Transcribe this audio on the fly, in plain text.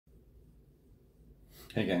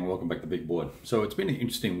Hey gang, welcome back to Big Board. So it's been an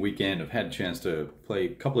interesting weekend. I've had a chance to play a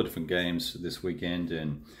couple of different games this weekend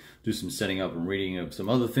and do some setting up and reading of some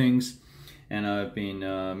other things. And I've been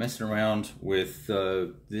messing around with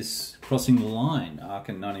this Crossing the Line,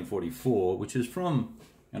 Aachen 1944, which is from,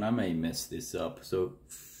 and I may mess this up, so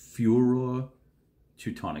Furor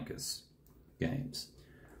Teutonicus Games.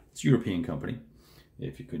 It's a European company,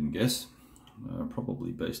 if you couldn't guess.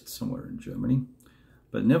 Probably based somewhere in Germany.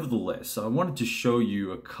 But nevertheless, I wanted to show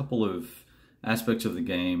you a couple of aspects of the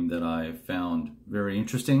game that I found very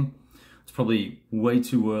interesting. It's probably way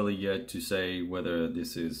too early yet to say whether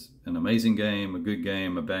this is an amazing game, a good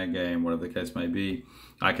game, a bad game, whatever the case may be.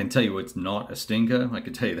 I can tell you it's not a stinker. I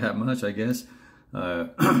can tell you that much, I guess. There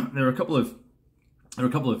are a couple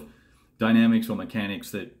of dynamics or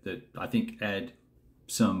mechanics that I think add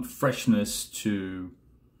some freshness to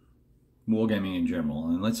wargaming in general,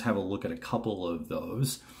 and let's have a look at a couple of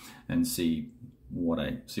those and see what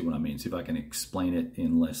I mean. See if I can explain it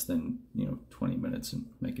in less than 20 minutes and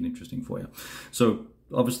make it interesting for you. So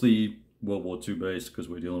obviously World War II based, because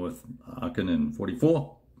we're dealing with Aachen in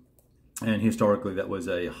 44, and historically that was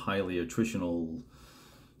a highly attritional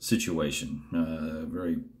situation,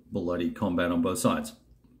 very bloody combat on both sides.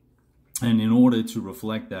 And in order to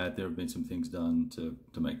reflect that, there have been some things done to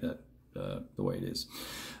make that the way it is,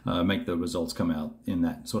 make the results come out in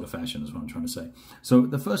that sort of fashion is what I'm trying to say. So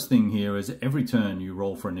the first thing here is every turn you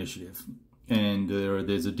roll for initiative, and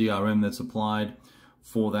there's a DRM that's applied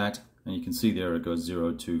for that, and you can see there it goes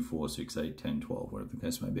 0, 2, 4, 6, 8, 10, 12, whatever the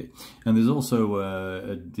case may be. And there's also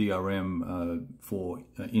a DRM for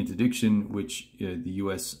interdiction, which the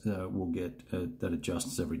US will get, that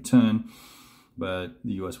adjusts every turn. But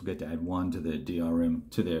the US will get to add 1 to their DRM,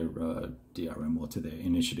 or to their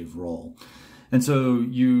initiative roll. And so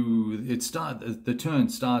the turn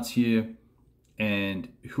starts here, and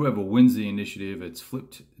whoever wins the initiative, it's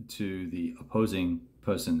flipped to the opposing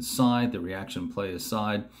person's side, the reaction player's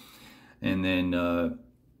side, and then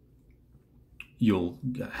you'll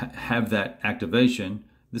have that activation.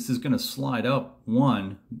 This is going to slide up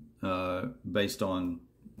 1 based on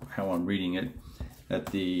how I'm reading it at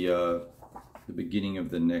the beginning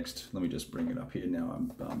of the next. Let me just bring it up here now.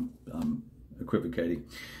 I'm equivocating.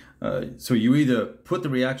 So you either put the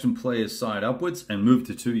reaction player's side upwards and move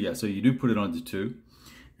to 2. Yeah, so you do put it onto 2.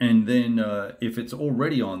 And then if it's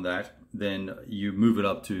already on that, then you move it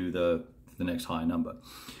up to the next high number.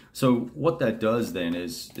 So what that does then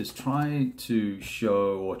is try to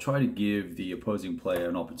show, or try to give the opposing player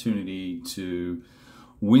an opportunity to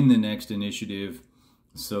win the next initiative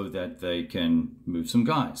so that they can move some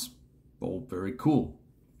guys. All very cool.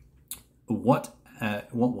 What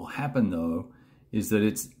will happen though is that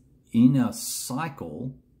it's in a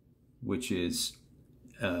cycle, which is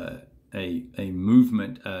a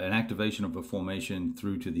movement, an activation of a formation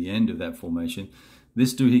through to the end of that formation.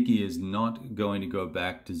 This doohickey is not going to go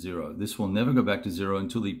back to 0. This will never go back to 0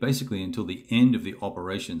 until basically until the end of the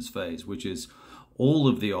operations phase, which is all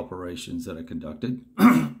of the operations that are conducted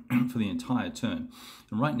for the entire turn.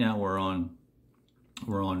 And right now we're on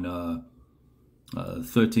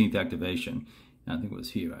 13th activation. I think it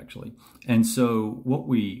was here actually. And so what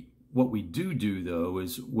we do though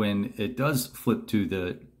is when it does flip to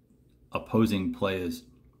the opposing player's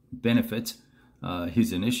benefit,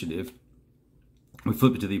 his initiative, we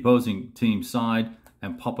flip it to the opposing team's side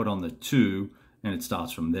and pop it on the 2, and it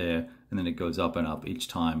starts from there, and then it goes up and up each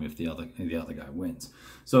time if the other guy wins.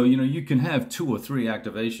 So you can have 2 or 3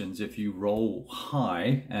 activations if you roll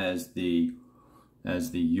high as the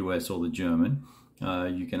US or the German.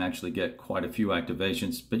 You can actually get quite a few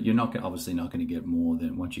activations, but you're obviously not going to get more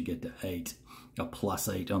than, once you get to 8, a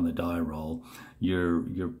 +8 on the die roll,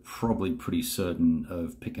 you're probably pretty certain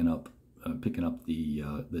of picking up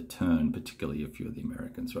the turn, particularly if you're the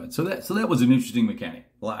Americans, right? So that was an interesting mechanic.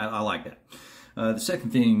 Well, I like that. The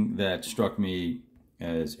second thing that struck me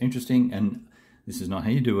as interesting, and this is not how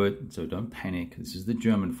you do it, so don't panic. This is the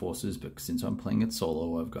German forces, but since I'm playing it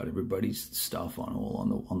solo, I've got everybody's stuff on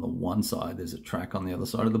the one side. There's a track on the other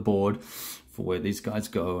side of the board for where these guys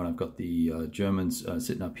go, and I've got the Germans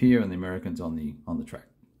sitting up here and the Americans on the track.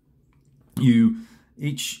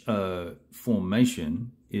 Each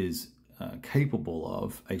formation is capable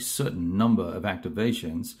of a certain number of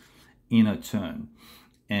activations in a turn,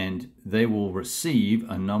 and they will receive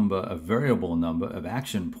a variable number of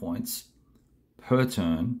action points per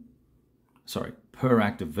turn, per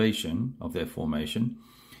activation of their formation,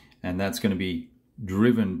 and that's going to be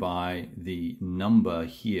driven by the number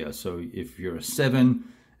here. So if you're a 7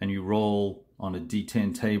 and you roll on a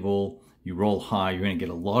D10 table, you roll high, you're going to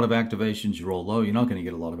get a lot of activations. You roll low, you're not going to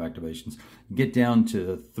get a lot of activations. You get down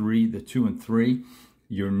to the 2 and 3,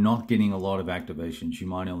 you're not getting a lot of activations. You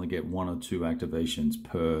might only get 1 or 2 activations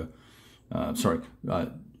per,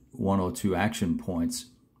 one or two action points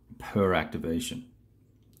per activation.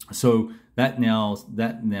 So that now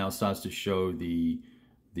starts to show the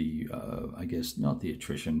I guess not the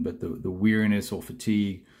attrition, but the weariness or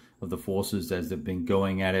fatigue of the forces as they've been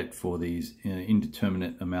going at it for these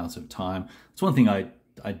indeterminate amounts of time. It's one thing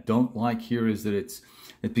I don't like here is that it's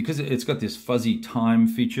because it's got this fuzzy time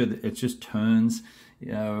feature that it just turns,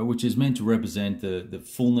 which is meant to represent the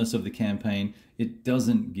fullness of the campaign. It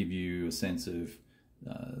doesn't give you a sense of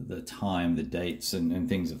the time, the dates, and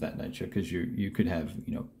things of that nature, because you could have,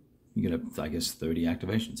 you could have, I guess, 30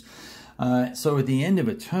 activations. So at the end of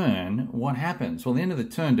a turn, what happens? Well, at the end of the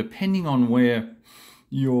turn, depending on where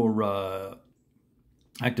your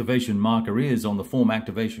activation marker is on the form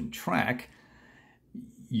activation track,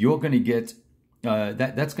 you're going to get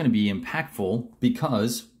that's going to be impactful,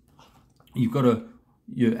 because you've got to,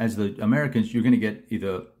 as the Americans, you're going to get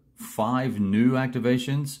either 5 new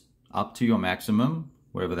activations up to your maximum,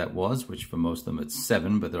 whatever that was, which for most of them it's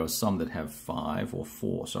 7, but there are some that have 5 or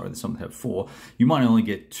 4. Sorry, there's some that have 4. You might only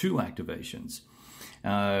get 2 activations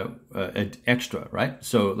extra, right?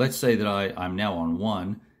 So let's say that I'm now on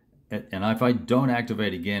 1, and if I don't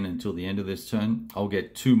activate again until the end of this turn, I'll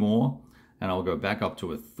get 2 more, and I'll go back up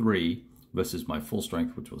to a 3 versus my full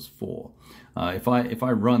strength, which was 4. If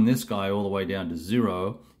I run this guy all the way down to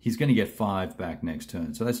 0, he's going to get 5 back next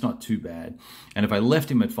turn, so that's not too bad. And if I left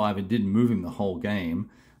him at 5 and didn't move him the whole game,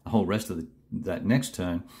 the whole rest of that next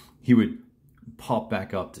turn, he would pop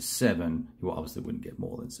back up to 7. He obviously wouldn't get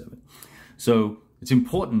more than 7. So it's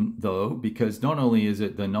important, though, because not only is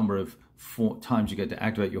it the number of times you get to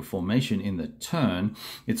activate your formation in the turn,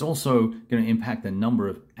 it's also going to impact the number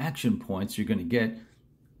of action points you're going to get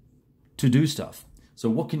to do stuff.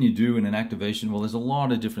 So what can you do in an activation? Well, there's a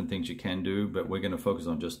lot of different things you can do, but we're going to focus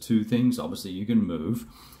on just 2 things. Obviously, you can move,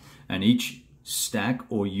 and each stack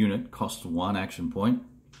or unit costs 1 action point.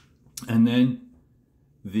 And then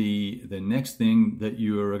the next thing that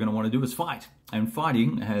you're going to want to do is fight. And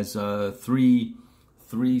fighting has 3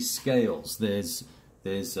 scales. There's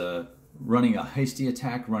running a hasty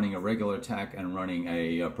attack, running a regular attack, and running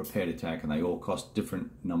a prepared attack, and they all cost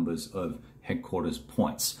different numbers of headquarters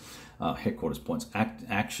points.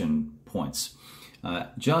 Action points.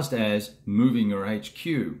 Just as moving your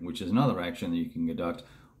HQ, which is another action that you can conduct,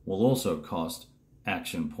 will also cost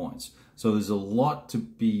action points. So there's a lot to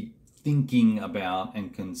be thinking about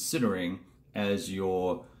and considering as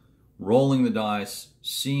you're rolling the dice,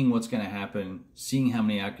 seeing what's going to happen, seeing how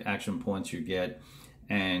many action points you get,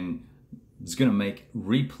 and it's going to make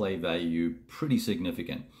replay value pretty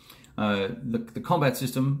significant. The combat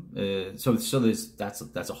system, so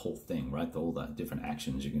that's a whole thing, right? All the different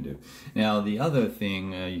actions you can do. Now, the other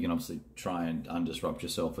thing, you can obviously try and undisrupt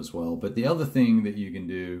yourself as well. But the other thing that you can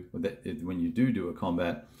do when you do a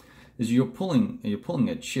combat is you're pulling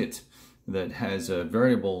a chit that has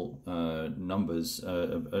variable numbers,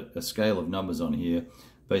 a scale of numbers on here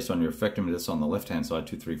based on your effectiveness on the left-hand side,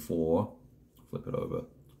 2, 3, 4. Flip it over,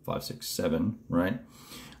 5, 6, 7, right?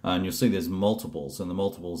 And you'll see there's multiples, and the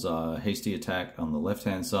multiples are hasty attack on the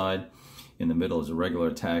left-hand side, in the middle is a regular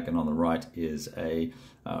attack, and on the right is a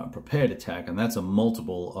prepared attack, and that's a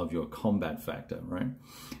multiple of your combat factor, right?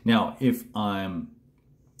 Now, if I'm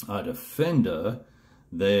a defender,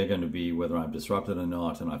 they're going to be whether I'm disrupted or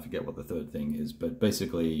not, and I forget what the third thing is, but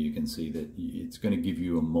basically you can see that it's going to give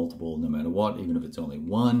you a multiple no matter what, even if it's only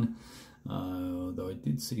 1. Though I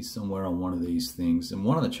did see somewhere on one of these things, and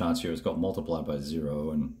one of the charts here has got multiplied by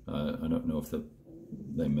 0, and I don't know if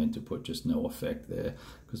they meant to put just no effect there,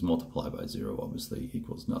 because multiply by 0 obviously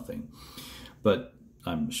equals nothing, but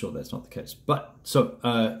I'm sure that's not the case. But so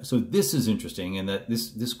this is interesting in that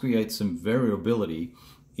this creates some variability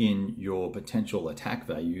in your potential attack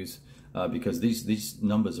values, because these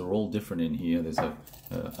numbers are all different in here. There's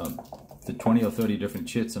the 20 or 30 different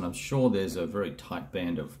chits, and I'm sure there's a very tight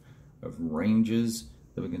band of ranges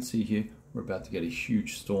that we can see here. We're about to get a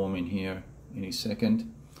huge storm in here any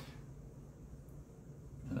second.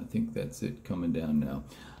 And I think that's it coming down now.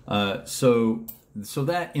 So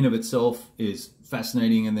that in of itself is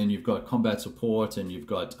fascinating. And then you've got combat support, and you've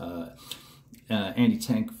got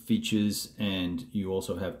anti-tank features, and you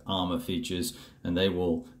also have armor features, and they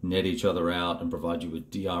will net each other out and provide you with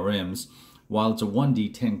DRMs. While it's a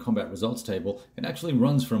 1d10 combat results table, it actually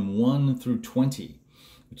runs from 1 through 20.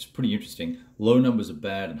 Which is pretty interesting. Low numbers are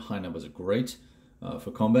bad and high numbers are great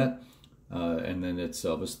for combat. And then it's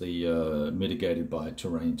obviously mitigated by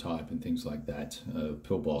terrain type and things like that.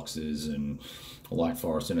 Pillboxes and a light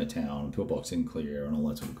forest in a town, pillbox in clear, and all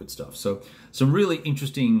that sort of good stuff. So some really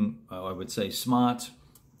interesting, I would say, smart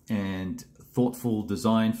and thoughtful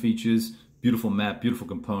design features, beautiful map, beautiful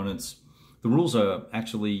components. The rules are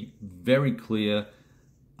actually very clear.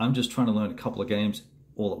 I'm just trying to learn a couple of games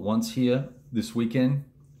all at once here this weekend,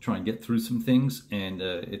 try and get through some things, and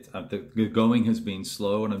the going has been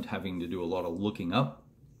slow and I'm having to do a lot of looking up.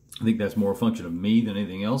 I think that's more a function of me than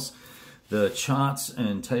anything else. The charts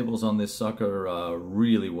and tables on this sucker are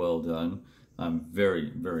really well done. I'm very,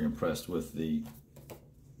 very impressed with the,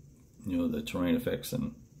 the terrain effects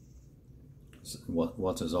and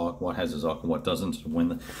what's a Zoc, what has a Zoc, and what doesn't,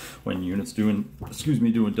 when units do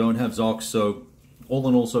and don't have Zocs. So all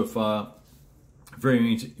in all, so far,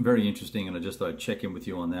 very, very interesting, and I just thought I'd check in with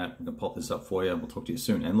you on that. I'm gonna pop this up for you, and we'll talk to you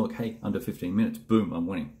soon. And look, hey, under 15 minutes, boom, I'm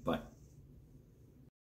winning. Bye.